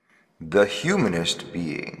The humanist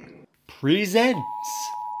being presents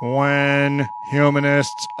When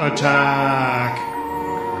Humanists Attack.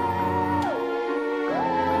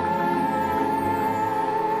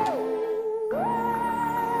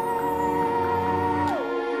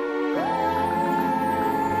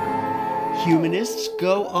 Humanists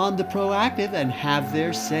Go on the Proactive and Have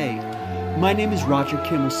Their Say. My name is Roger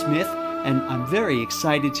Kimmel Smith, and I'm very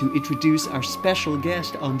excited to introduce our special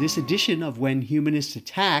guest on this edition of When Humanists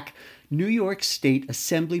Attack, New York State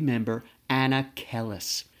Assembly member Anna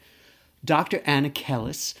Kelles. Dr. Anna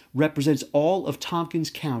Kelles represents all of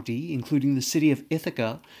Tompkins County, including the city of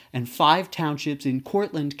Ithaca, and 5 townships in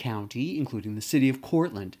Cortland County, including the city of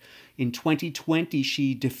Cortland. In 2020,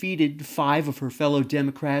 she defeated 5 of her fellow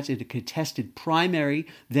Democrats in a contested primary,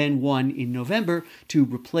 then won in November to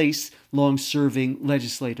replace long-serving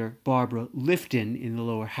legislator Barbara Lifton in the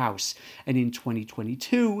lower house. And in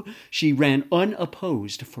 2022, she ran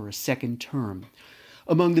unopposed for a second term.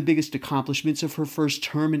 Among the biggest accomplishments of her first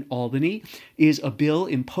term in Albany is a bill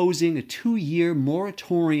imposing a 2-year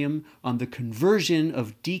moratorium on the conversion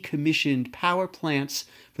of decommissioned power plants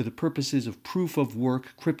for the purposes of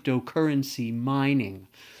proof-of-work cryptocurrency mining.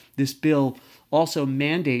 This bill also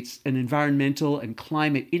mandates an environmental and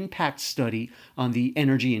climate impact study on the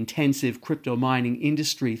energy-intensive crypto mining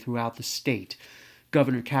industry throughout the state.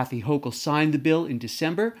 Governor Kathy Hochul signed the bill in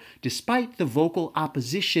December, despite the vocal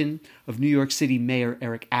opposition of New York City Mayor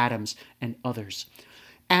Eric Adams and others.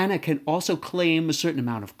 Anna can also claim a certain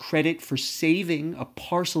amount of credit for saving a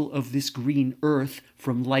parcel of this green earth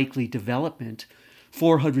from likely development.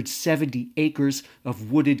 470 acres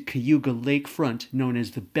of wooded Cayuga lakefront known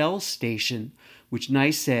as the Bell Station, which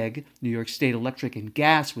NYSEG, New York State Electric and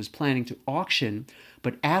Gas, was planning to auction,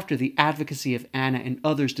 but after the advocacy of Anna and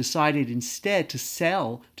others decided instead to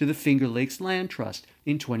sell to the Finger Lakes Land Trust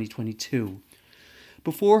in 2022.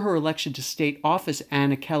 Before her election to state office,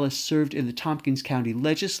 Anna Kelles served in the Tompkins County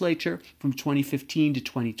Legislature from 2015 to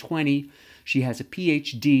 2020. She has a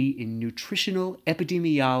Ph.D. in nutritional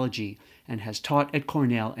epidemiology and has taught at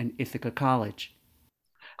Cornell and Ithaca College.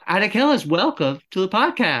 Anna Kelles, welcome to the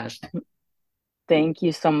podcast. Thank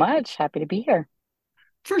you so much. Happy to be here.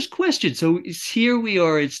 First question. So here we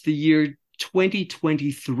are. It's the year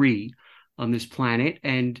 2023 on this planet,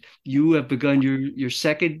 and you have begun your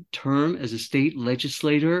second term as a state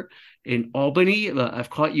legislator in Albany.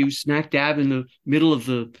 I've caught you smack dab in the middle of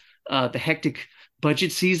the hectic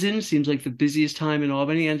budget season. Seems like the busiest time in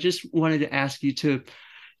Albany. And just wanted to ask you to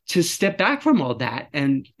step back from all that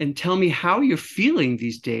and tell me how you're feeling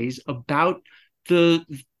these days about the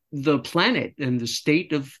planet and the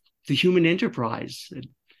state of the human enterprise, and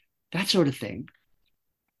that sort of thing.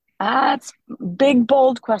 That's big,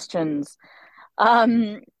 bold questions.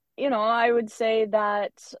 I would say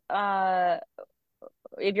that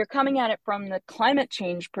if you're coming at it from the climate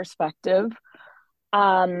change perspective,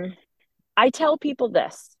 I tell people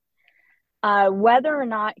this. Whether or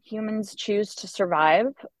not humans choose to survive,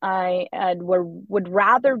 I would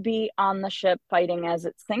rather be on the ship fighting as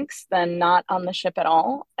it sinks than not on the ship at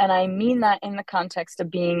all. And I mean that in the context of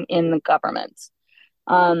being in the government.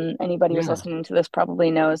 Anybody who's listening to this probably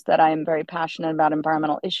knows that I am very passionate about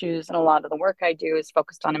environmental issues, and a lot of the work I do is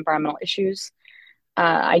focused on environmental issues.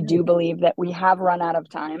 I do believe that we have run out of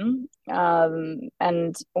time.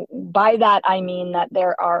 And by that, I mean that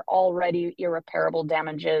there are already irreparable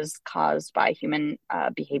damages caused by human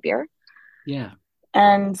behavior. Yeah.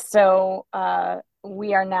 And so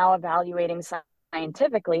we are now evaluating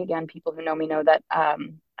scientifically. Again, people who know me know that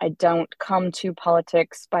I don't come to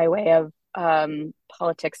politics by way of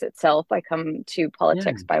politics itself. I come to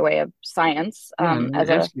politics by way of science as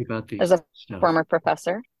a former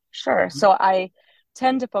professor. Sure. Mm-hmm. So I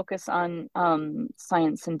tend to focus on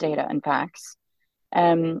science and data and facts.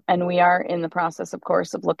 And we are in the process, of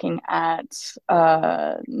course, of looking at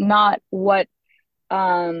not what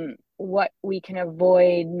we can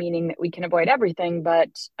avoid, meaning that we can avoid everything, but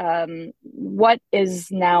what is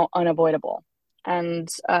now unavoidable, and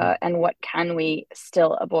what can we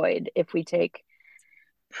still avoid if we take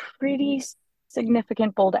pretty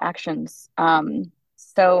significant, bold actions.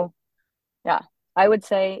 So, yeah. I would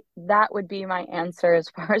say that would be my answer as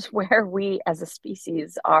far as where we as a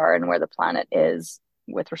species are and where the planet is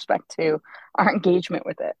with respect to our engagement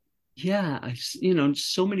with it. Yeah,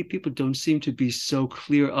 so many people don't seem to be so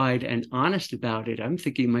clear-eyed and honest about it. I'm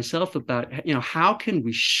thinking myself about, how can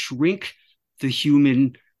we shrink the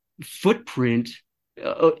human footprint,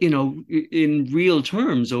 in real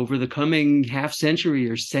terms over the coming half century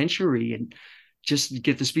or century, and just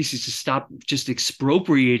get the species to stop just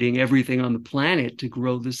expropriating everything on the planet to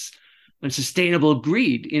grow this unsustainable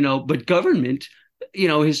greed, but government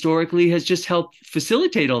historically has just helped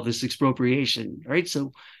facilitate all this expropriation, right?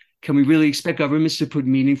 So can we really expect governments to put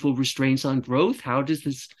meaningful restraints on growth? How does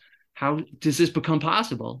this become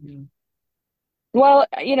possible? Well,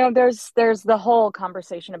 there's the whole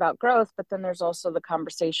conversation about growth, but then there's also the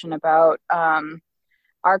conversation about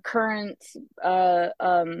our current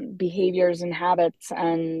behaviors and habits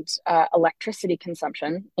and electricity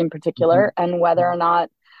consumption in particular, and whether or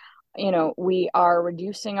not we are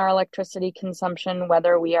reducing our electricity consumption,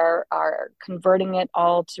 whether we are converting it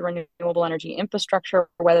all to renewable energy infrastructure,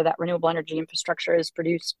 whether that renewable energy infrastructure is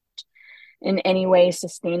produced in any way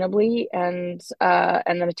sustainably, and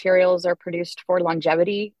the materials are produced for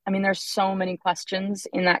longevity. I mean, there's so many questions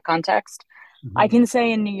in that context. I can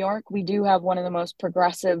say in New York, we do have one of the most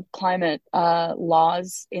progressive climate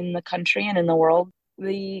laws in the country and in the world.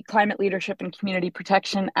 The Climate Leadership and Community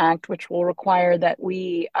Protection Act, which will require that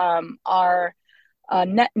we are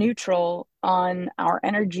net neutral on our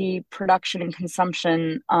energy production and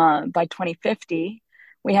consumption by 2050.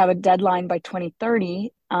 We have a deadline by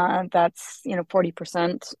 2030. That's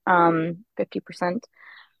 40%, 50%.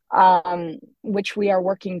 Which we are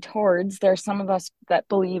working towards. There are some of us that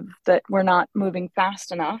believe that we're not moving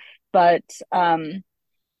fast enough, but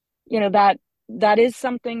that is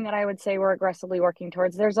something that I would say we're aggressively working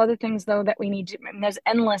towards. There's other things though that we need to. I mean, there's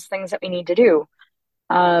endless things that we need to do.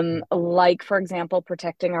 Like for example,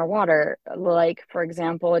 protecting our water. Like for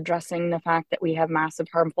example, addressing the fact that we have massive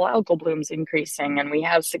harmful algal blooms increasing, and we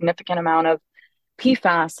have significant amount of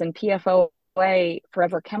PFAS and PFOA,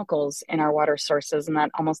 forever chemicals, in our water sources, and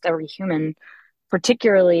that almost every human,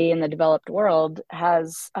 particularly in the developed world,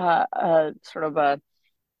 has a sort of a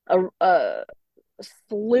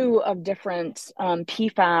slew of different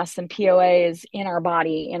PFAS and POAs in our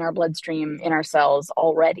body, in our bloodstream, in our cells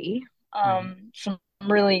already. Some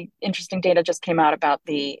really interesting data just came out about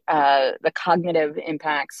the cognitive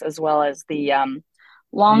impacts, as well as the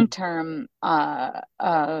long-term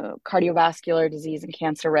cardiovascular disease and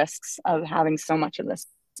cancer risks of having so much of this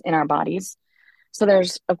in our bodies. So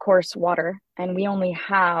there's, of course, water, and we only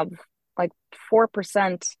have like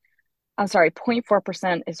 4%, I'm sorry,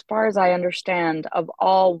 0.4%, as far as I understand, of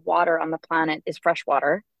all water on the planet is fresh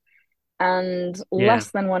water. And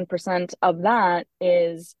less than 1% of that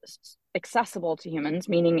is accessible to humans,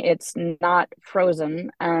 meaning it's not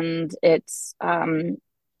frozen, and it's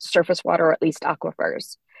surface water, or at least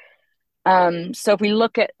aquifers. So if we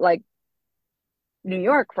look at like New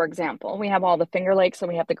York, for example, we have all the Finger Lakes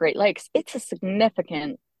and we have the Great Lakes. It's a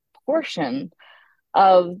significant portion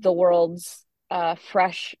of the world's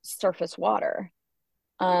fresh surface water.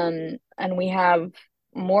 And we have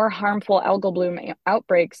more harmful algal bloom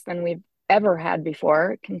outbreaks than we've ever had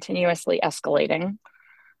before, continuously escalating.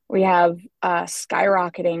 We have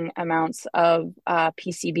skyrocketing amounts of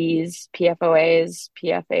PCBs, PFOAs,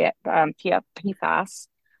 PFAS,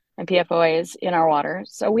 and PFOAs in our water.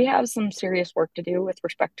 So we have some serious work to do with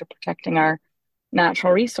respect to protecting our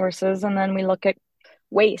natural resources. And then we look at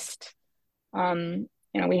waste.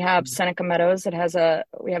 We have Seneca Meadows.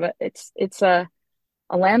 It's a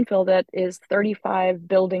landfill that is 35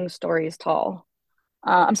 building stories tall.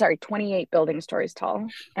 28 building stories tall.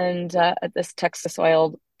 And this Texas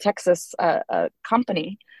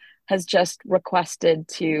company has just requested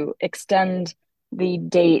to extend the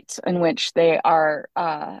date in which they are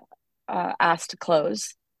asked to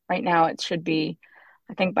close. Right now, it should be,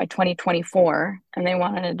 I think, by 2024, and they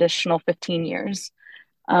want an additional 15 years,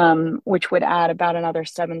 which would add about another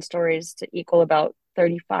 7 stories to equal about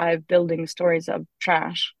 35 building stories of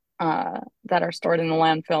trash that are stored in the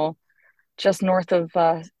landfill just north of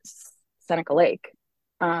Seneca Lake.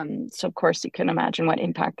 So of course you can imagine what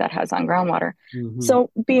impact that has on groundwater. So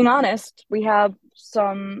being honest, we have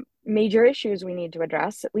some major issues we need to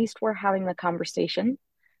address. At least we're having the conversation.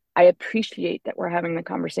 I appreciate that we're having the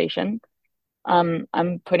conversation. I'm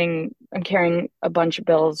carrying a bunch of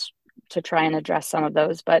bills to try and address some of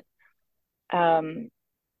those, but I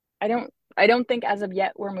don't think as of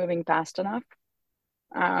yet we're moving fast enough.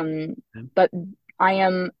 But I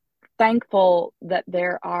am thankful that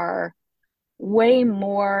there are way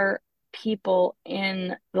more people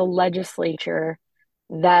in the legislature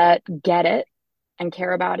that get it and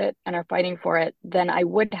care about it and are fighting for it than I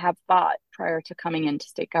would have thought prior to coming into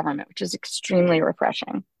state government, which is extremely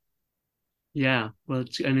refreshing. Yeah, well,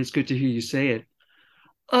 it's good to hear you say it.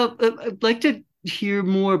 I'd like to hear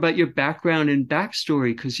more about your background and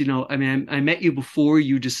backstory, because, I met you before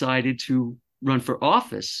you decided to run for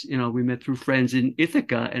office. We met through friends in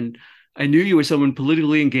Ithaca, and I knew you were someone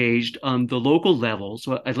politically engaged on the local level.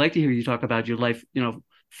 So I'd like to hear you talk about your life,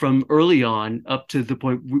 from early on up to the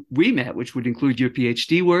point we met, which would include your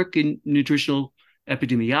Ph.D. work in nutritional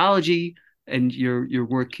epidemiology and your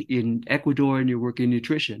work in Ecuador and your work in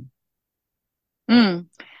nutrition? Mm.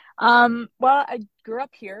 Well, I grew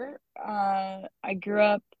up here. I grew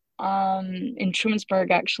up in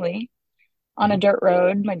Trumansburg, actually, on a Mhm. dirt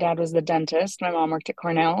road. My dad was the dentist. My mom worked at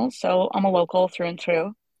Cornell, so I'm a local through and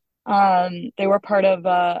through. They were part of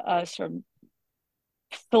a sort of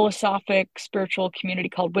philosophic, spiritual community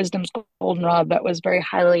called Wisdom's Goldenrod that was very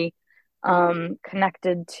highly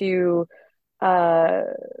connected to uh,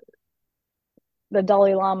 the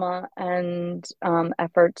Dalai Lama and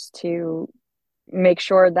efforts to make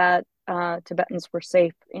sure that Tibetans were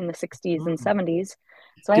safe in the 60s and Oh. 70s.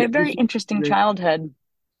 So I Did, had a very interesting did I, childhood.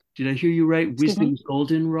 did I hear you right? Excuse me. Wisdom's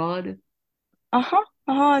goldenrod? Uh-huh.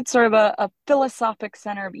 Uh-huh. It's sort of a philosophic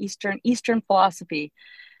center of Eastern philosophy.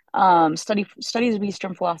 Studies of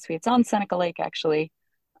Eastern philosophy. It's on Seneca Lake, actually.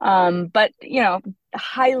 But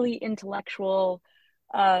highly intellectual,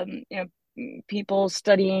 people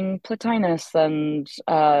studying Plotinus and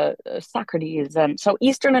Socrates, and so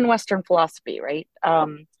Eastern and Western philosophy, right?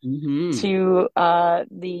 Hmm. To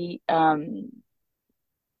the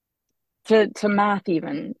to math,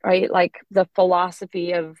 even, right? Like the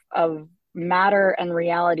philosophy of matter and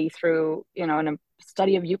reality through, in a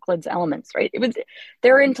study of Euclid's elements, right?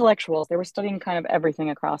 They were intellectuals. They were studying kind of everything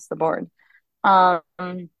across the board. Um,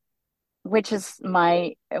 which was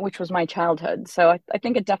my childhood. So I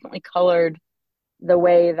think it definitely colored the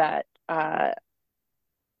way that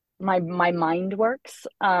my mind works.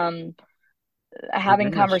 Having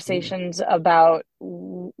Yeah, sure. conversations about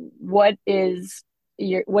what is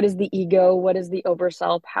the ego, what is the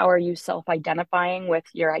overself, how are you self-identifying with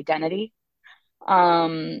your identity,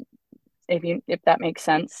 um if that makes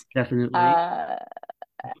sense. Definitely. uh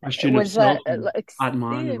Question of was that self and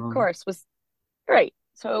Atman yeah, and of all. course, was great.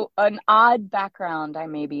 So an odd background, I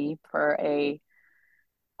maybe, for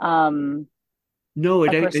um No, a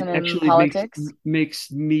it person in actually politics.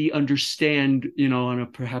 makes me understand, on a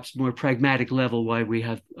perhaps more pragmatic level, why we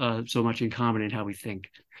have so much in common in how we think.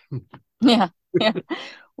 Yeah, yeah.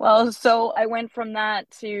 Well, so I went from that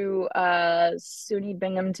to SUNY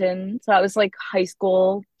Binghamton. So I was like high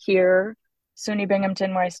school here, SUNY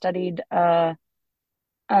Binghamton, where I studied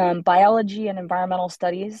biology and environmental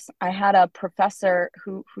studies. I had a professor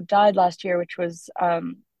who died last year, which was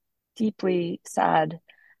deeply sad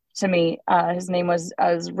to me. His name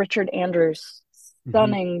was Richard Andrews, Hmm.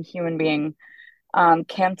 stunning human being,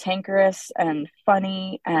 cantankerous and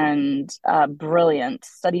funny and brilliant.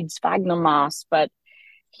 Studied sphagnum moss, but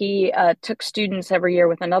he took students every year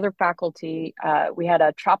with another faculty. We had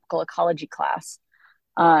a tropical ecology class,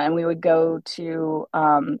 and we would go to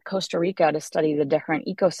Costa Rica to study the different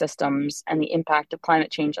ecosystems and the impact of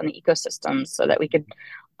climate change on the ecosystems, so that we could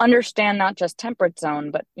understand not just temperate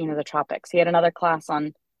zone, but the tropics. He had another class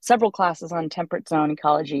on several classes on temperate zone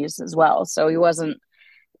ecologies as well. So he wasn't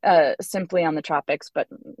simply on the tropics, but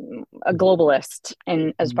a globalist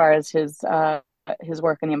in as far as his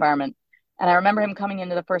work in the environment. And I remember him coming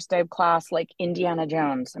into the first day of class like Indiana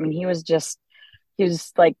Jones. I mean, he was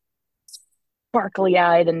like sparkly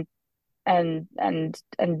eyed and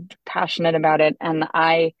passionate about it. And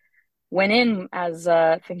I went in as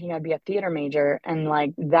thinking I'd be a theater major, and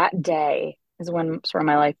like that day is when sort of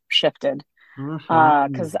my life shifted. Uh-huh.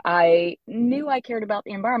 Because I knew I cared about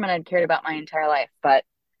the environment. I'd cared about my entire life, but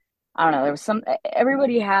I don't know. There was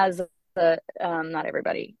everybody has not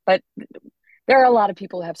everybody, but there are a lot of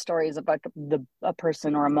people who have stories about a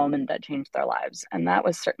person or a moment that changed their lives. And that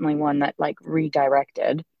was certainly one that like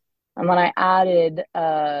redirected. And when I added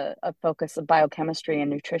a focus of biochemistry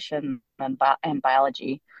and nutrition and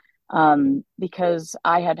biology, because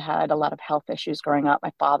I had had a lot of health issues growing up,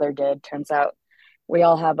 my father did. Turns out we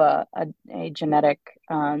all have a genetic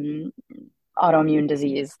autoimmune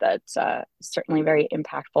disease that's certainly very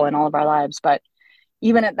impactful in all of our lives. But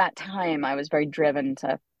even at that time, I was very driven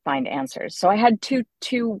to find answers. So I had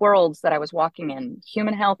two worlds that I was walking in: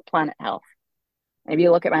 human health, planet health. If you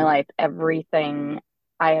look at my life, everything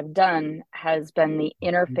I have done has been the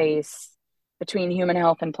interface between human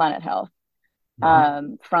health and planet health.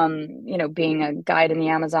 Mhm. From being a guide in the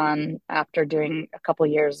Amazon after doing a couple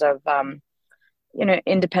of years of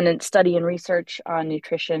independent study and research on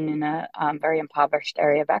nutrition in a very impoverished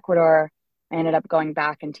area of Ecuador. I ended up going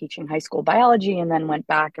back and teaching high school biology, and then went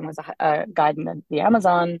back and was a guide in the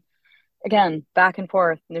Amazon. Again, back and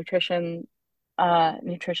forth, nutrition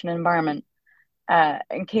and environment,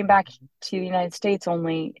 and came back to the United States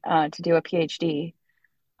only to do a PhD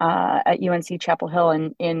at UNC Chapel Hill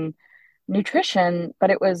in nutrition, but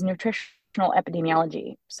it was nutritional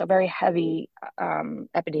epidemiology, so very heavy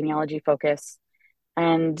epidemiology focus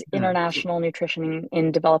and Yeah. international nutrition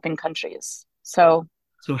in developing countries. So,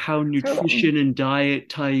 So how so nutrition and diet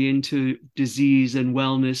tie into disease and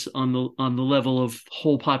wellness on the level of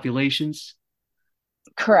whole populations?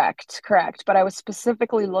 correct, correct. But I was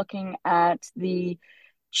specifically looking at the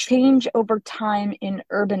change over time in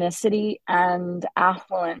urbanicity and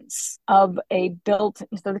affluence of a built,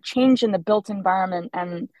 so the change in the built environment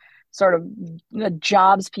and sort of the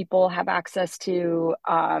jobs people have access to,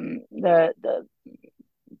 the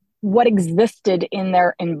what existed in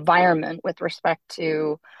their environment with respect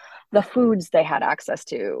to the foods they had access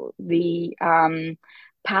to, the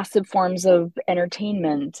passive forms of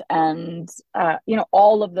entertainment, and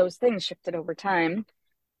all of those things shifted over time.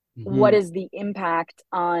 What Hmm. is the impact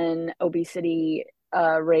on obesity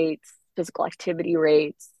rates, physical activity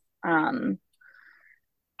rates, um,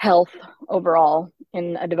 health overall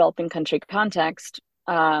in a developing country context,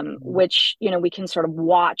 which we can sort of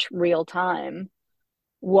watch real time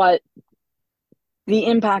what the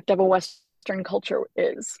impact of a Western culture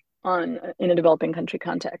is on in a developing country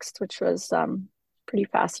context, which was pretty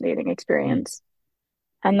fascinating experience.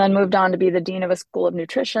 And then moved on to be the dean of a school of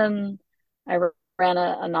nutrition. I ran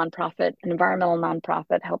a nonprofit, an environmental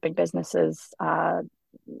nonprofit, helping businesses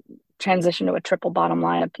transition to a triple bottom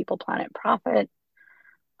line of people, planet, profit.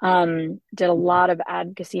 Did a lot of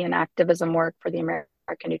advocacy and activism work for the American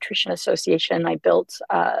Nutrition Association. I built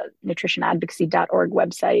a nutritionadvocacy.org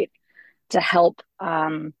website to help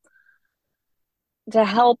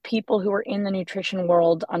people who are in the nutrition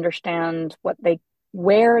world understand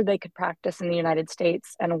where they could practice in the United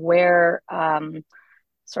States, and where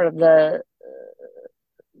sort of the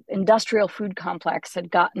industrial food complex had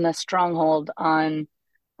gotten a stronghold on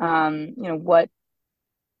what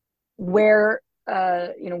where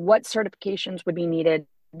what certifications would be needed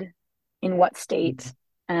in what state,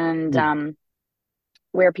 and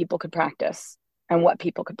where people could practice and what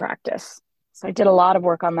people could practice. So I did a lot of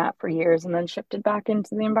work on that for years, and then shifted back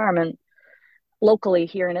into the environment locally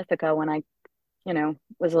here in Ithaca when I,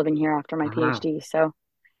 was living here after my Ah, PhD. So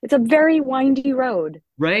it's a very windy road.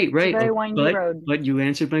 right, It's a right. very windy road. But you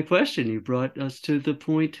answered my question. You brought us to the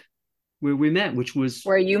point where we met, which was,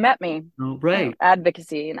 Where you met me, oh, right.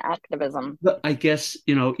 advocacy and activism. But I guess,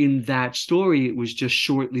 in that story, it was just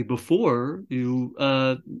shortly before you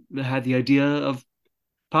had the idea of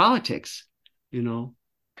politics, you know.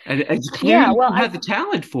 And it's clear Yeah, well, you had the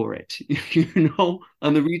talent for it,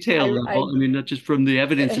 on the retail I level. I mean, not just from the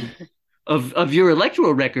evidence of your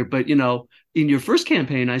electoral record, but in your first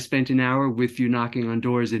campaign, I spent an hour with you knocking on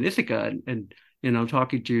doors in Ithaca and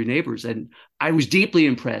talking to your neighbors, and I was deeply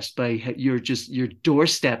impressed by your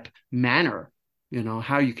doorstep manner,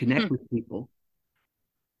 how you connect with people.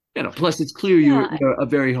 Plus it's clear yeah, you're a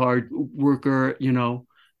very hard worker,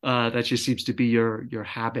 that just seems to be your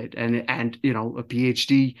habit, and a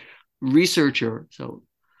PhD researcher. So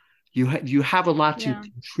you have a lot to yeah.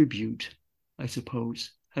 contribute, I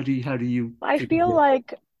suppose. How do you I figure feel that?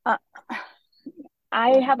 like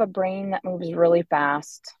I have a brain that moves really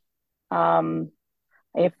fast. Um,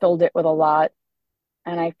 I have filled it with a lot,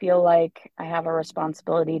 and I feel like I have a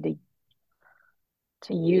responsibility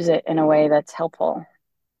to use it in a way that's helpful.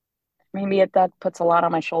 Maybe that puts a lot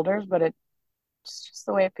on my shoulders, but it's just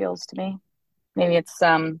the way it feels to me. Maybe it's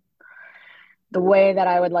the way that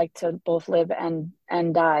I would like to both live and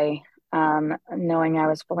die, knowing I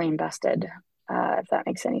was fully invested, if that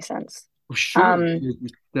makes any sense. Well, sure. Um,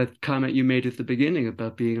 That comment you made at the beginning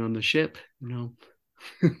about being on the ship,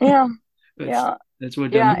 yeah, that's yeah, that's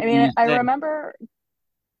what the yeah. I mean, movies I say. remember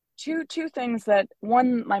two things that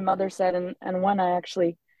one my mother said, and one I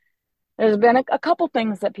actually there's been a couple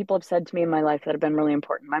things that people have said to me in my life that have been really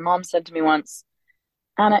important. My mom said to me once,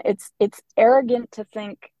 Anna, it's arrogant to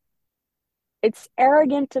think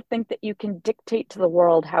that you can dictate to the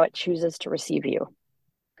world how it chooses to receive you.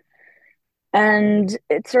 And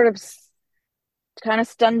it sort of kind of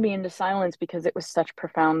stunned me into silence because it was such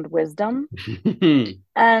profound wisdom.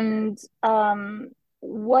 And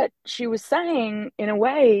what she was saying, in a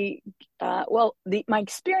way, my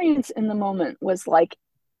experience in the moment was like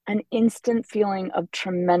an instant feeling of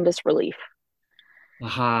tremendous relief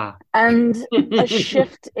Aha. and a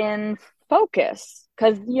shift in focus.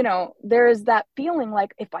 Because, there is that feeling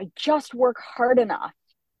like if I just work hard enough,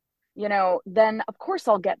 then of course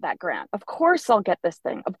I'll get that grant. Of course I'll get this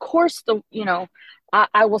thing. Of course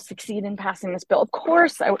I will succeed in passing this bill. Of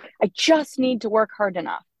course I just need to work hard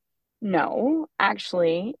enough. No,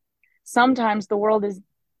 actually, sometimes the world is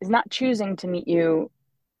not choosing to meet you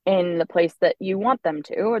in the place that you want them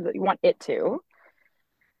to, or that you want it to.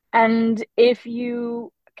 And if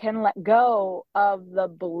you can let go of the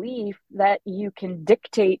belief that you can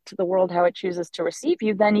dictate to the world how it chooses to receive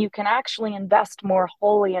you, then you can actually invest more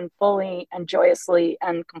wholly and fully and joyously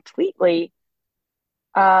and completely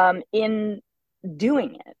in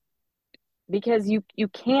doing it, because you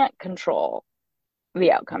can't control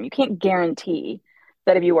the outcome. You can't guarantee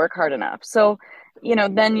that if you work hard enough. So,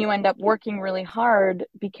 then you end up working really hard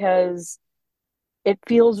because it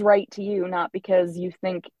feels right to you, not because you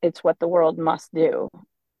think it's what the world must do.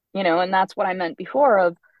 And that's what I meant before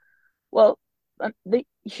of, well, the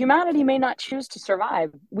humanity may not choose to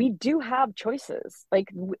survive. We do have choices.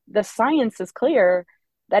 Like the science is clear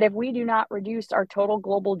that if we do not reduce our total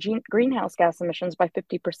global greenhouse gas emissions by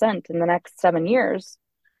 50% in the next 7 years,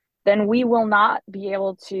 then we will not be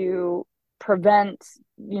able to prevent,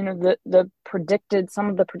 some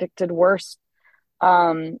of the predicted worst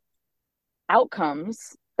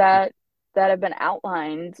outcomes that have been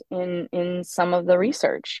outlined in some of the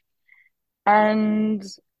research. And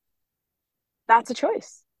that's a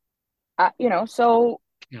choice. So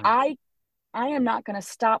Yeah. I am not going to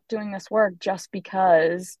stop doing this work just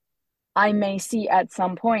because I may see at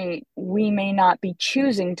some point we may not be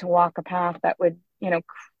choosing to walk a path that would,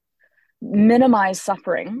 minimize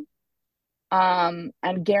suffering and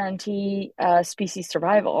guarantee species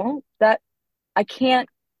survival. That I can't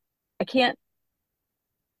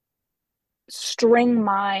string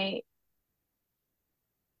my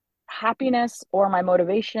happiness or my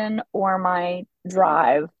motivation or my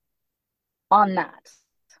drive on that.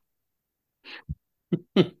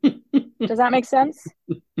 Does that make sense?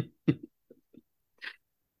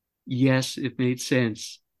 Yes, it made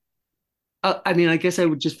sense. I guess I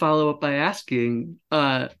would just follow up by asking,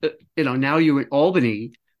 now you're in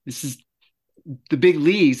Albany. This is the big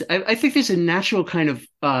leagues. I think there's a natural kind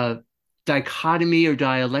of dichotomy or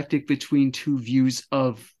dialectic between two views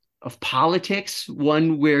of politics.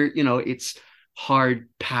 One where, it's hard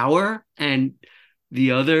power, and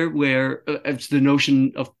the other where it's the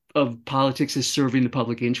notion of politics as serving the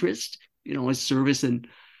public interest, as service and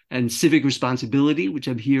civic responsibility, which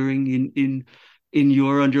I'm hearing in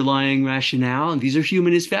your underlying rationale. And these are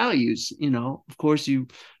humanist values. Of course,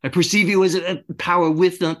 I perceive you as a power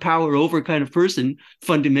with, not power over kind of person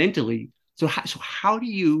fundamentally. So how do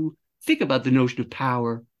you think about the notion of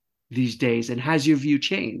power these days, and has your view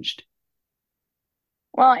changed?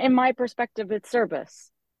 Well, in my perspective, it's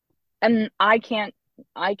service. And I can't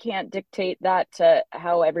dictate that to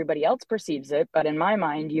how everybody else perceives it, but in my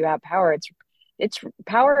mind, you have power. It's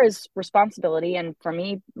power is responsibility, and for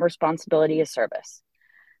me, responsibility is service.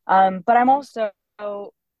 But I'm also,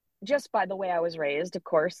 just by the way I was raised, of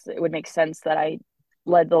course, it would make sense that I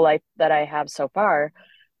led the life that I have so far.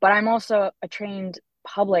 But I'm also a trained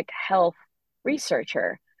public health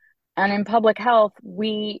researcher. And in public health,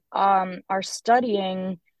 we are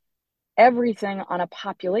studying everything on a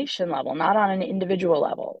population level, not on an individual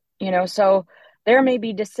level. So there may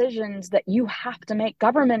be decisions that you have to make.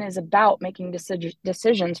 Government is about making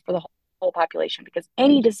decisions for the whole population, because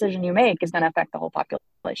any decision you make is going to affect the whole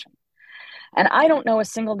population. And I don't know a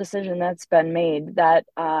single decision that's been made that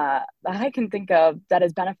I can think of that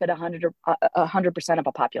has benefited 100% of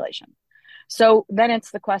a population. So then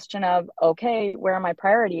it's the question of, okay, where are my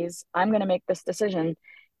priorities? I'm going to make this decision.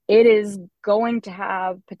 It is going to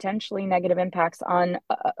have potentially negative impacts on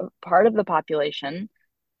a part of the population,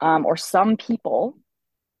 or some people.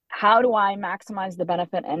 How do I maximize the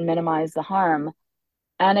benefit and minimize the harm,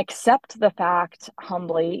 and accept the fact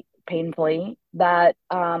humbly, painfully, that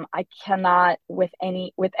I cannot, with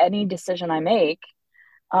any decision I make,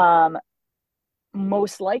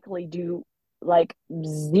 most likely do like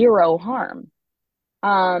zero harm.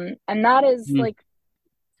 And that is like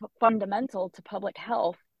fundamental to public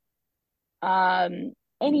health.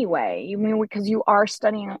 Anyway, because you are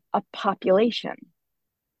studying a population,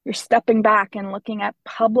 you're stepping back and looking at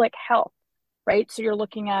public health, right? So you're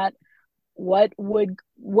looking at what would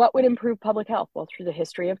improve public health. Well, through the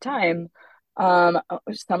history of time, some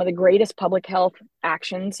of the greatest public health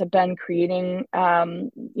actions have been creating,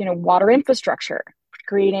 water infrastructure,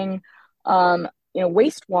 creating,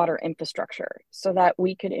 wastewater infrastructure, so that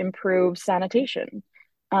we could improve sanitation.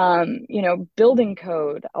 Building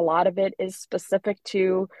code, a lot of it is specific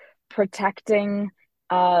to protecting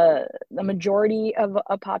the majority of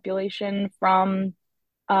a population from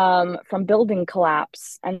building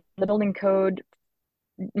collapse, and the building code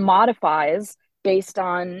modifies based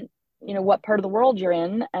on what part of the world you're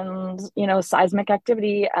in, and seismic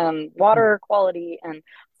activity and water quality and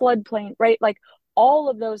floodplain, right? Like all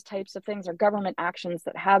of those types of things are government actions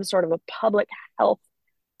that have sort of a public health,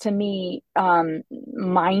 to me,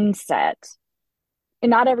 mindset. and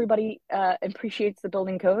not everybody appreciates the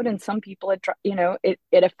building code, and some people it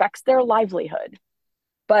affects their livelihood.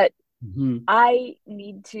 But Mhm. I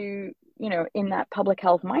need to, in that public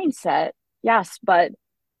health mindset, yes, but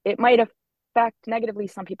it might affect negatively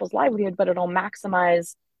some people's livelihood, but it'll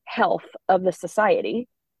maximize health of the society,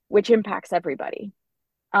 which impacts everybody.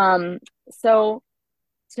 Um, so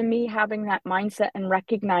to me, having that mindset and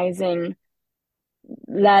recognizing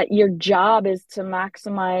that your job is to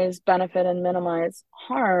maximize benefit and minimize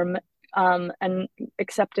harm, and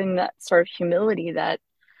accepting that sort of humility that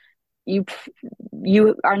you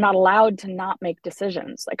you are not allowed to not make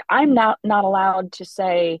decisions. Like I'm not allowed to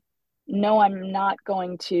say no, I'm not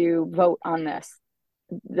going to vote on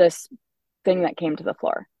this thing that came to the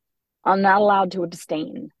floor. I'm not allowed to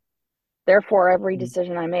abstain. Therefore, every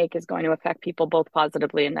decision I make is going to affect people both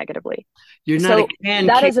positively and negatively. You're not a So can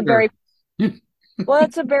that is a kicker. very well,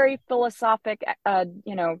 it's a very philosophic,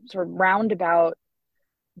 sort of roundabout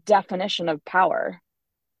definition of power.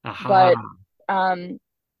 Aha. But um,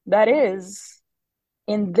 that is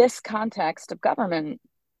in this context of government.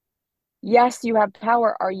 Yes, you have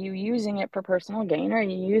power. Are you using it for personal gain? Are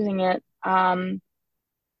you using it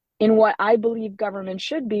in what I believe government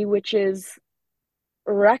should be, which is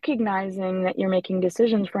recognizing that you're making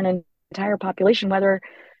decisions for an entire population, whether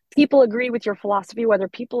people agree with your philosophy, whether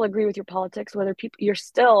people agree with your politics, whether people, you're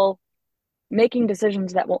still making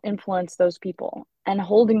decisions that will influence those people. And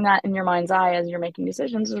holding that in your mind's eye as you're making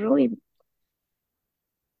decisions is really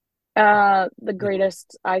the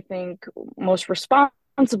greatest, I think, most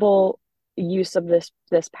responsible use of this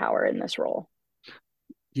power in this role.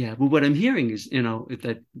 Yeah, but what I'm hearing is,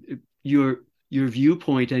 that your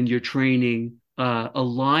viewpoint and your training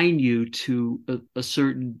align you to a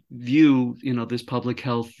certain view, this public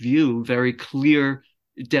health view, very clear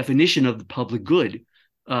definition of the public good,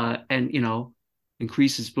 and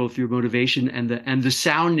increases both your motivation and the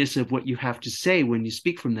soundness of what you have to say when you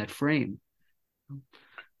speak from that frame.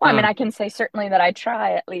 Well, I Uh, mean, I can say certainly that I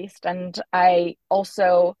try at least, and I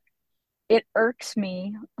also it irks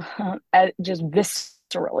me just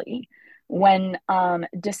viscerally when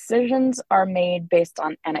decisions are made based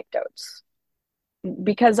on anecdotes,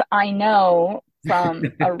 because I know from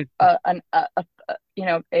an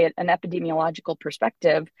epidemiological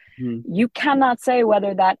perspective, hmm. you cannot say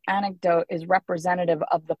whether that anecdote is representative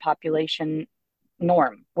of the population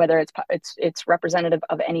norm, whether it's representative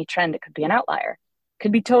of any trend. It could be an outlier,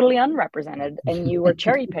 could be totally unrepresented, and you were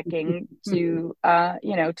cherry picking to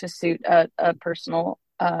suit a personal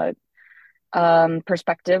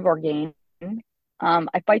perspective or gain.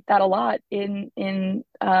 I fight that a lot in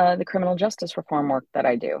the criminal justice reform work that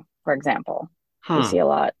I do. For example, we Huh. see a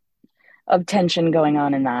lot of tension going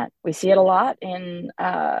on in that. We see it a lot in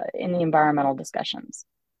the environmental discussions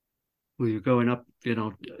Well, you're going up,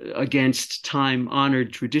 against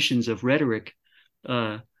time-honored traditions of rhetoric.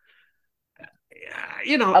 Uh,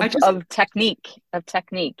 I of just of technique,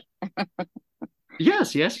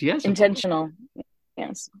 yes, yes, yes, of course. intentional.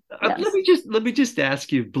 Yes, Let yes. me just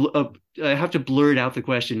ask you. I have to blurt out the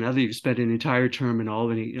question now that you've spent an entire term in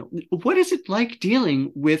Albany. What is it like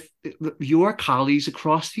dealing with your colleagues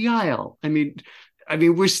across the aisle? I mean,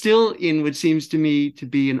 we're still in what seems to me to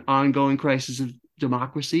be an ongoing crisis of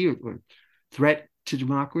democracy or threat to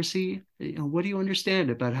democracy. What do you understand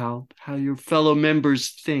about how your fellow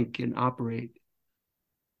members think and operate?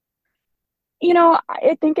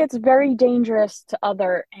 I think it's very dangerous to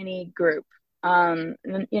other any group. And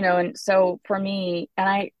so for me, and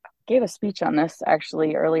I gave a speech on this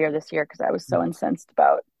actually earlier this year because I was so incensed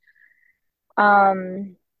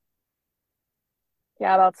um,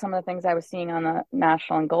 about some of the things I was seeing on the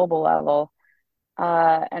national and global level.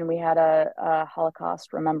 And we had a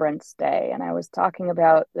Holocaust Remembrance Day, and I was talking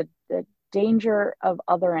about the danger of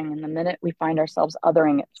othering. And the minute we find ourselves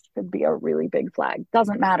othering, it should be a really big flag.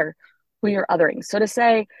 Doesn't matter who you're othering. So to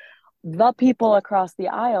say the people across the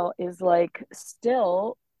aisle is like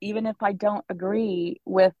still, even if I don't agree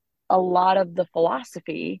with a lot of the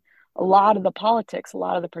philosophy, a lot of the politics, a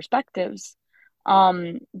lot of the perspectives,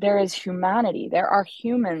 there is humanity. There are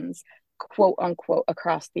humans, quote unquote,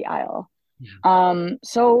 across the aisle.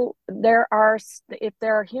 So if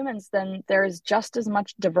there are humans, then there is just as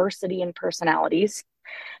much diversity in personalities.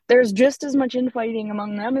 There's just as much infighting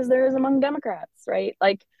among them as there is among Democrats, right?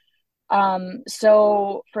 Like,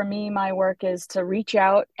 so for me, my work is to reach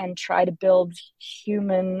out and try to build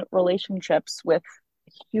human relationships with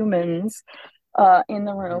humans in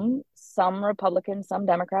the room, some Republicans, some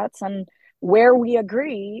Democrats, and where we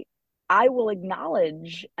agree, I will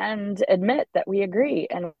acknowledge and admit that we agree.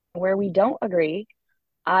 And where we don't agree,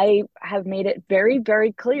 I have made it very,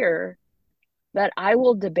 very clear that I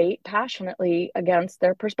will debate passionately against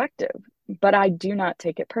their perspective, but I do not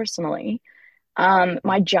take it personally.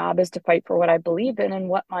 My job is to fight for what I believe in and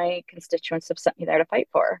what my constituents have sent me there to fight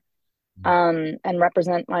for, and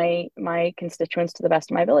represent my constituents to the best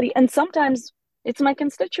of my ability. And sometimes it's my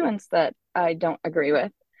constituents that I don't agree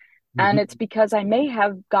with. And it's because I may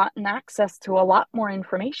have gotten access to a lot more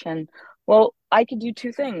information. Well, I could do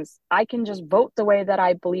two things. I can just vote the way that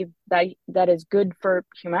I believe that is good for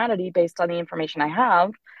humanity based on the information I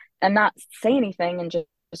have and not say anything and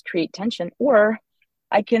just create tension. Or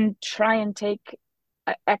I can try and take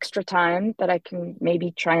extra time that I can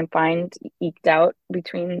maybe try and find eked out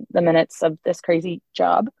between the minutes of this crazy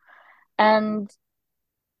job and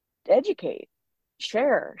educate,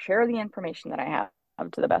 share the information that I have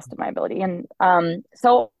to the best of my ability. And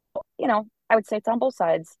so, I would say it's on both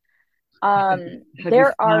sides. Have you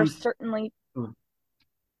There are found? certainly Oh,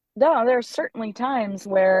 no, there are certainly times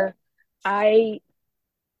where I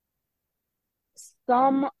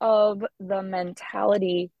some of the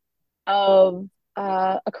mentality of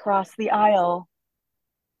across the aisle,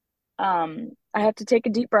 I have to take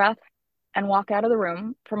a deep breath and walk out of the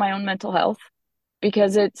room for my own mental health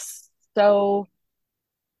because it's so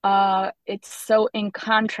in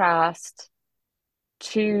contrast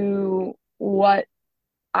to what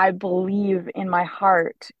I believe in my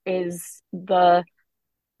heart is the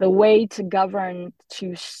way to govern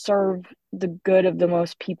to serve the good of the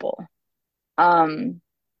most people. Um,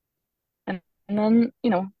 and then,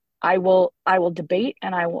 I will debate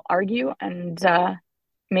and I will argue and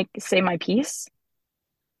say my piece.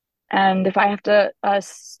 And if I have to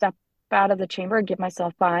step out of the chamber and give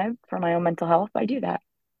myself 5 for my own mental health, I do that.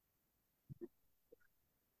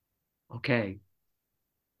 okay.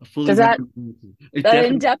 A fully Does that rounded answer. It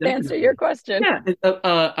in-depth answer your definitely. question? Yeah.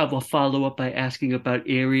 I will follow up by asking about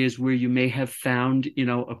areas where you may have found,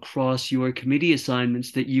 across your committee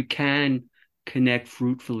assignments that you can connect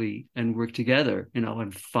fruitfully and work together,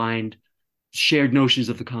 and find shared notions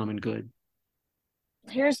of the common good.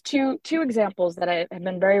 Here's two examples that have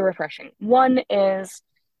been very refreshing. One is,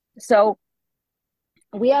 so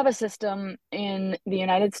we have a system in the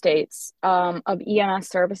United States, of EMS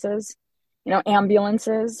services,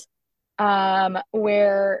 ambulances,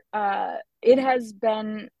 where it has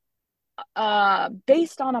been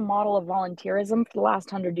based on a model of volunteerism for the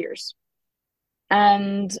last 100 years.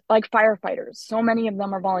 And like firefighters, so many of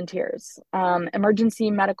them are volunteers.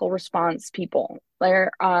 Emergency medical response people,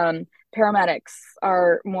 paramedics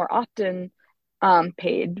are more often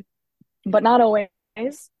paid, but not always.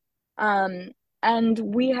 Um, and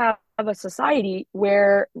we have a society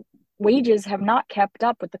where wages have not kept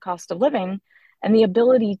up with the cost of living, and the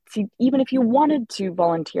ability to, even if you wanted to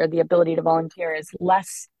volunteer, the ability to volunteer is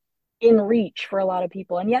less in reach for a lot of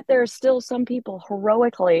people. And yet there are still some people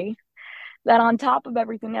heroically that, on top of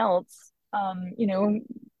everything else,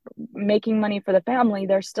 making money for the family,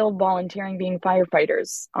 they're still volunteering being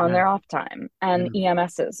firefighters on Yeah. their off time and Yeah.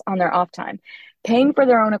 EMSs on their off time, paying for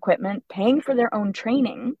their own equipment, paying for their own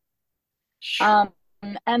training,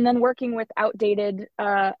 and then working with outdated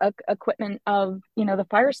equipment of the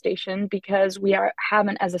fire station because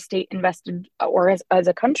haven't as a state invested, or as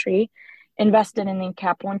a country invested in the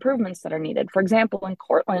capital improvements that are needed. For example, in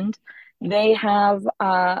Cortland, they have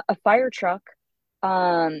a fire truck.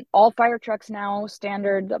 All fire trucks now,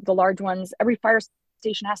 standard, the large ones, every fire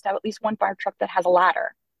station has to have at least one fire truck that has a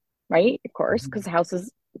ladder, right? Of course,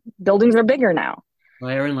 because buildings are bigger now.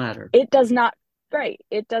 Fire and ladder. It does not, right?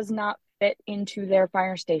 It does not fit into their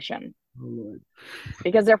fire station. Oh, Lord.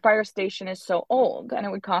 Because their fire station is so old, and it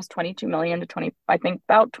would cost 22 million to I think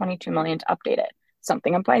about 22 million to update it.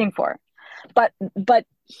 Something I'm fighting for. But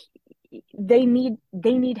they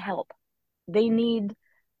need help. They need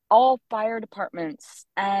all fire departments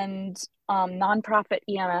and nonprofit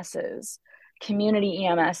EMSs, community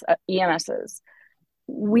EMSs.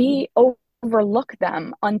 We overlook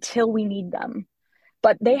them until we need them,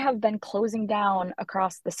 but they have been closing down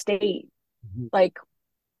across the state, like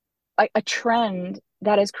a trend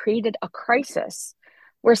that has created a crisis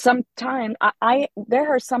where sometime there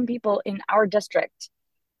are some people in our district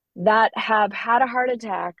that have had a heart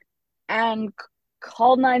attack and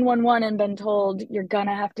called 911 and been told you're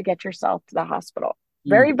gonna have to get yourself to the hospital.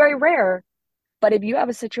 Very, very rare. But if you have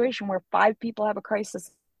a situation where 5 people have a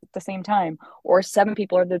crisis at the same time, or 7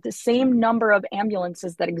 people, or the same number of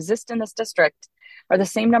ambulances that exist in this district, or the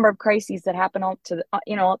same number of crises that happen all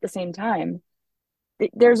at the same time,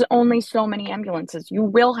 there's only so many ambulances. You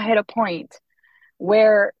will hit a point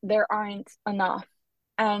where there aren't enough.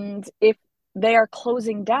 And if they are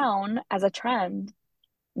closing down as a trend,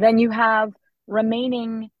 then you have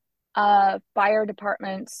remaining fire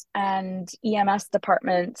departments and EMS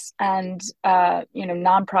departments and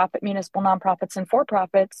municipal nonprofits and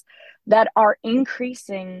for-profits that are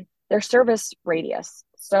increasing their service radius.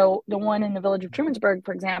 So the one in the village of Trumansburg,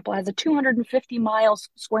 for example, has a 250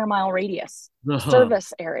 square mile radius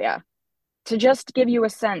service area, to just give you a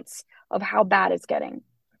sense of how bad it's getting.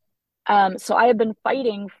 So I have been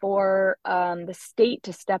fighting for the state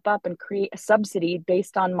to step up and create a subsidy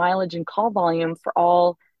based on mileage and call volume for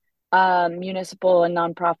all municipal and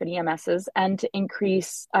nonprofit EMSs, and to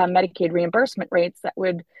increase Medicaid reimbursement rates that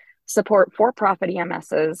would support for-profit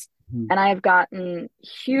EMSs. Mm-hmm. And I have gotten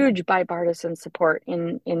huge bipartisan support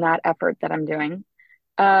in that effort that I'm doing.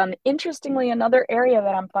 Interestingly, another area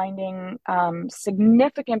that I'm finding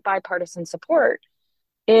significant bipartisan support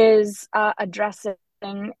is addressing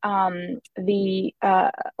the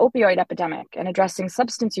opioid epidemic and addressing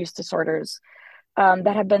substance use disorders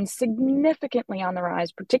that have been significantly on the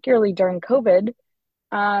rise, particularly during COVID,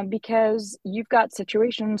 because you've got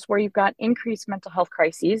situations where you've got increased mental health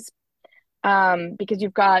crises, because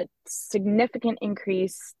you've got significant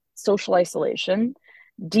increased social isolation,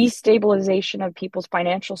 destabilization of people's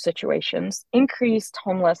financial situations, increased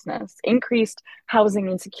homelessness, increased housing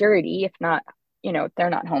insecurity, if not, if they're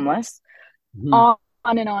not homeless, mm-hmm. on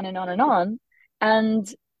and on and on and on.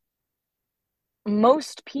 And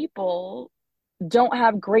most people don't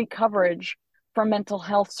have great coverage for mental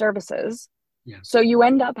health services. Yeah. So you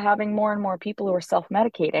end up having more and more people who are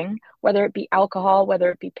self-medicating, whether it be alcohol,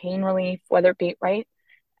 whether it be pain relief, whether it be, right?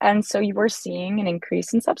 And so you were seeing an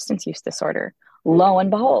increase in substance use disorder. Lo and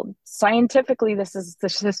behold, scientifically, this is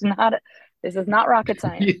not rocket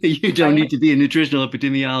science. You don't need to be a nutritional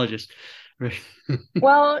epidemiologist. Right.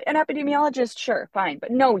 Well, an epidemiologist, sure, fine. But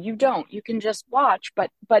no, you don't. You can just watch. But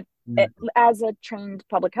as a trained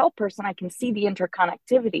public health person, I can see the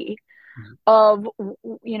interconnectivity of,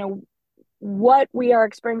 what we are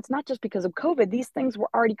experiencing, not just because of COVID. These things were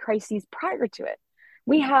already crises prior to it.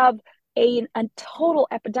 We have a total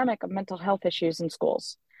epidemic of mental health issues in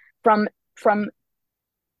schools, from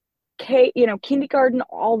kindergarten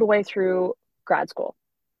all the way through grad school.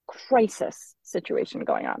 Crisis situation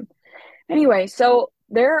going on. Anyway, so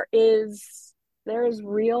there is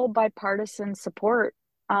real bipartisan support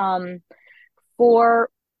for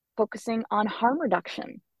focusing on harm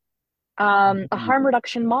reduction, a harm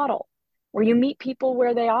reduction model where you meet people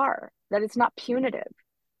where they are, that it's not punitive,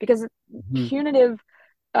 because a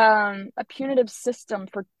punitive system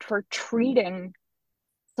for treating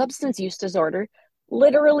substance use disorder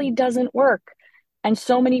literally doesn't work. And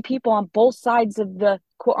so many people on both sides of the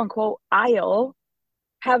quote unquote aisle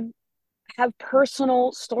have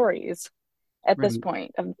personal stories at this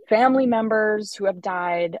point of family members who have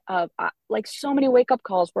died, of like so many wake-up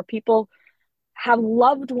calls where people have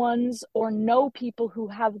loved ones or know people who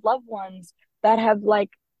have loved ones that have like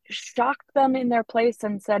shocked them in their place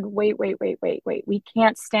and said, wait, we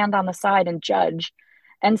can't stand on the side and judge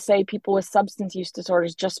and say people with substance use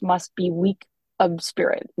disorders just must be weak of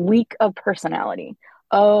spirit, weak of personality.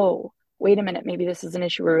 Oh, wait a minute, maybe this is an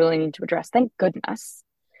issue we really need to address. Thank goodness.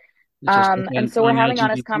 And so we're having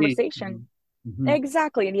honest conversation. Mm-hmm.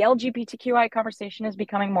 Exactly. And the LGBTQI conversation is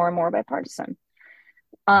becoming more and more bipartisan.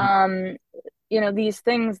 These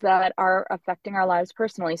things that are affecting our lives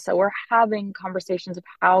personally. So we're having conversations of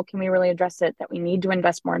how can we really address it, that we need to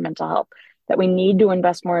invest more in mental health, that we need to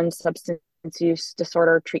invest more in substance use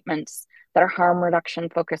disorder treatments that are harm reduction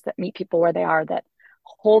focused, that meet people where they are, that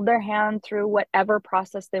hold their hand through whatever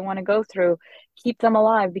process they want to go through, keep them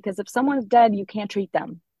alive. Because if someone's dead, you can't treat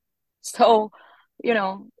them. So,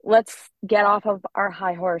 let's get off of our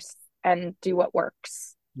high horse and do what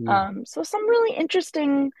works. So some really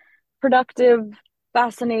interesting, productive,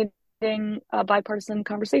 fascinating, bipartisan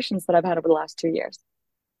conversations that I've had over the last 2 years.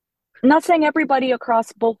 I'm not saying everybody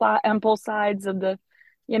across both sides of the,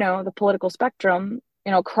 the political spectrum,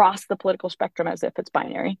 across the political spectrum as if it's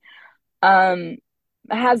binary,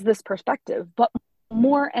 has this perspective, but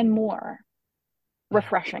more and more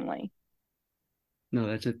refreshingly. No,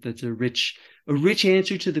 that's a rich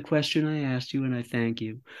answer to the question I asked you, and I thank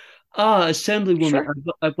you. Assemblywoman, sure.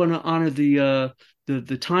 I want to honor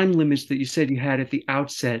the time limits that you said you had at the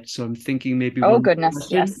outset. So I'm thinking maybe. Oh goodness,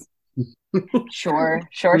 yes. Sure.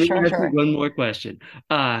 One more question.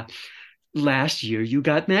 Last year you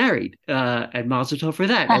got married, and Mazel Tov for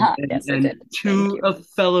that. Yes, I did. To a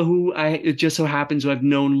fellow who it just so happens I've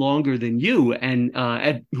known longer than you, and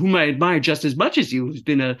whom I admire just as much as you, who's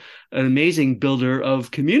been an amazing builder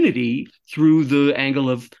of community through the angle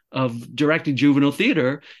of directing juvenile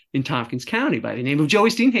theater in Tompkins County by the name of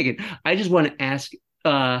Joey Steenhagen. I just want to ask,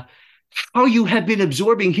 how you have been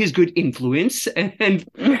absorbing his good influence, and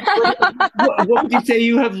what would you say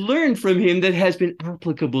you have learned from him that has been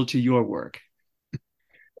applicable to your work?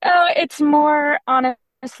 It's more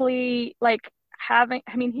honestly like having,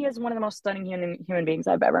 I mean, he is one of the most stunning human beings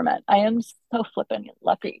I've ever met. I am so flippin'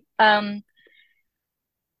 lucky.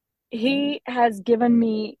 He has given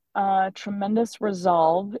me tremendous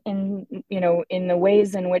resolve in, in the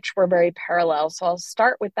ways in which we're very parallel. So I'll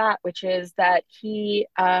start with that, which is that he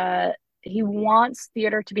wants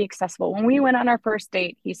theater to be accessible. When we went on our first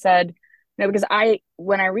date, he said, because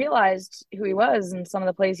when I realized who he was and some of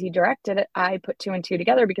the plays he directed, I put two and two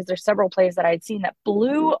together because there's several plays that I had seen that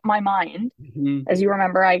blew my mind. Mhm. As you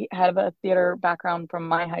remember, I have a theater background from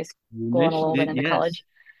my high You school and a little mentioned bit it, into yes. college.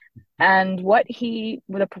 And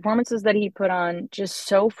the performances that he put on just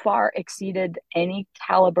so far exceeded any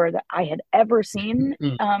caliber that I had ever seen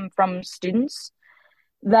Mm. from students,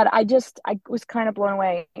 that I was kind of blown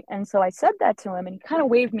away. And so I said that to him, and he kind of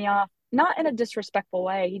waved me off, not in a disrespectful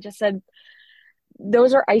way. He just said,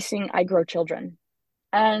 "Those are icing. I grow children."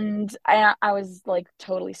 And I was like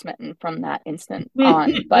totally smitten from that instant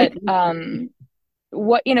on. But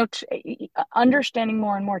what understanding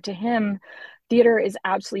more and more, to him, theater is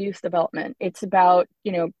absolutely youth development. It's about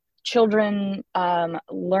children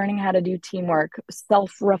learning how to do teamwork,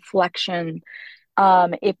 self-reflection,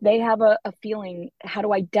 if they have a feeling, how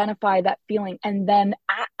to identify that feeling, and then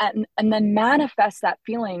manifest that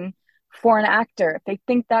feeling for an actor. If they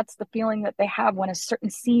think that's the feeling that they have when a certain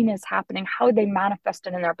scene is happening, how would they manifest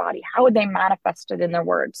it in their body? How would they manifest it in their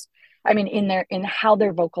words? I mean, in how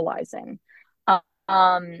they're vocalizing.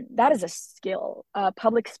 That is a skill.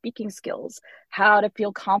 Public speaking skills, how to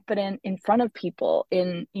feel confident in front of people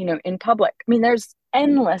in public. I mean, there's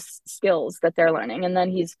endless skills that they're learning. And then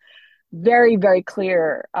he's very, very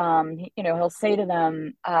clear. He'll say to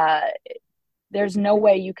them, there's no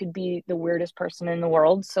way you could be the weirdest person in the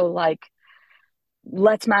world. So like,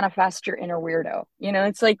 let's manifest your inner weirdo.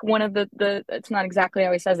 It's like one of it's not exactly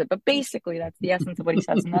how he says it, but basically that's the essence of what he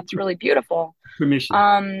says. And that's really beautiful.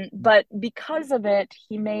 Permission. But because of it,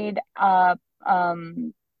 he made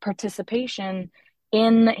participation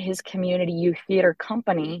in his community youth theater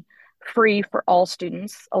company free for all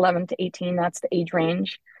students, 11 to 18. That's the age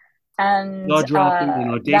range. And Jaw-dropping and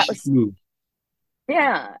that audacious was, move.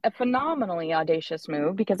 yeah, a phenomenally audacious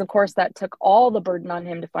move, because of course that took all the burden on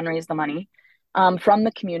him to fundraise the money, from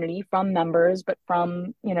the community, from members, but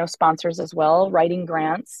from sponsors as well, writing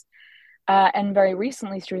grants. And very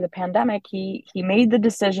recently, through the pandemic, he made the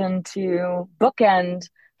decision to bookend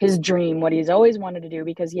his dream, what he's always wanted to do,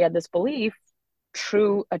 because he had this belief,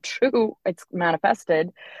 it's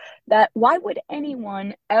manifested, that why would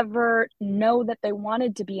anyone ever know that they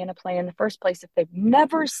wanted to be in a play in the first place if they've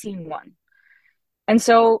never seen one? And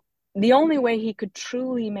so the only way he could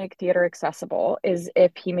truly make theater accessible is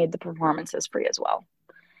if he made the performances free as well.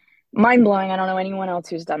 Mind blowing. I don't know anyone else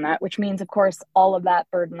who's done that, which means, of course, all of that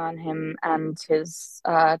burden on him and his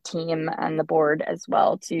team and the board as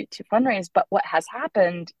well to fundraise. But what has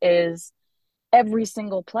happened is every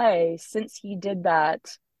single play since he did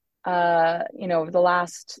that, over the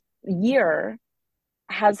last year,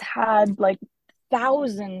 has had like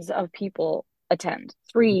thousands of people attend.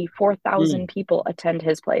 4,000 Mm. people attend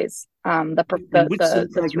his plays. And what's the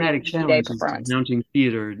The pragmatic 3 day challenges of performance. mounting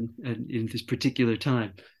theater in this particular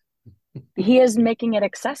time? He is making it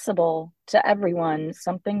accessible to everyone,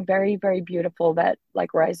 something very, very beautiful that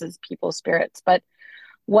like rises people's spirits. But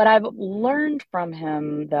what I've learned from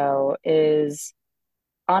him, though, is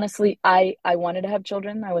honestly, I wanted to have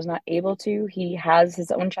children. I was not able to. He has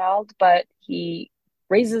his own child, but he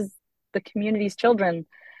raises the community's children,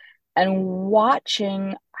 and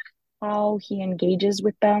watching how he engages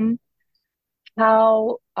with them,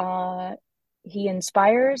 how he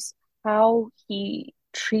inspires, how he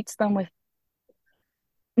treats them with,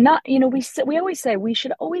 not, we always say we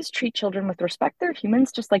should always treat children with respect. They're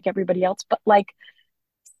humans just like everybody else, but like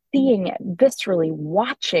seeing it viscerally,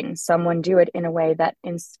 watching someone do it in a way that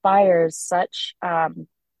inspires such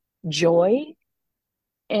joy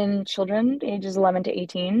in children ages 11 to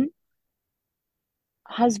 18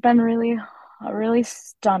 has been really, really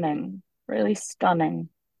stunning, really stunning,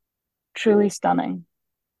 truly stunning.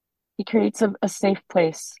 He creates a safe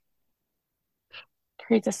place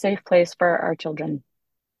for our children.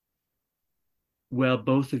 Well,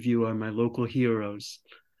 both of you are my local heroes.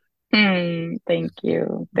 Thank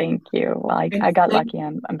you. Thank you. Well, And I got lucky.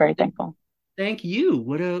 I'm very and thankful. thank you.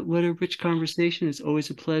 What a rich conversation. It's always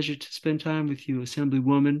a pleasure to spend time with you,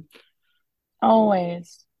 Assemblywoman.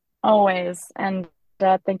 Always, always. And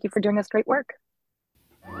thank you for doing this great work.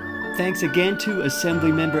 Thanks again to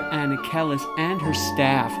Assemblymember Anna Kelles and her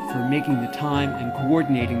staff for making the time and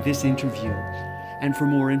coordinating this interview. And for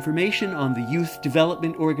more information on the youth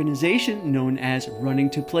development organization known as Running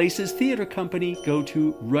to Places Theater Company, go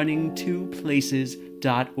to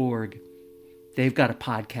runningtoplaces.org. They've got a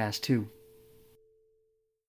podcast too.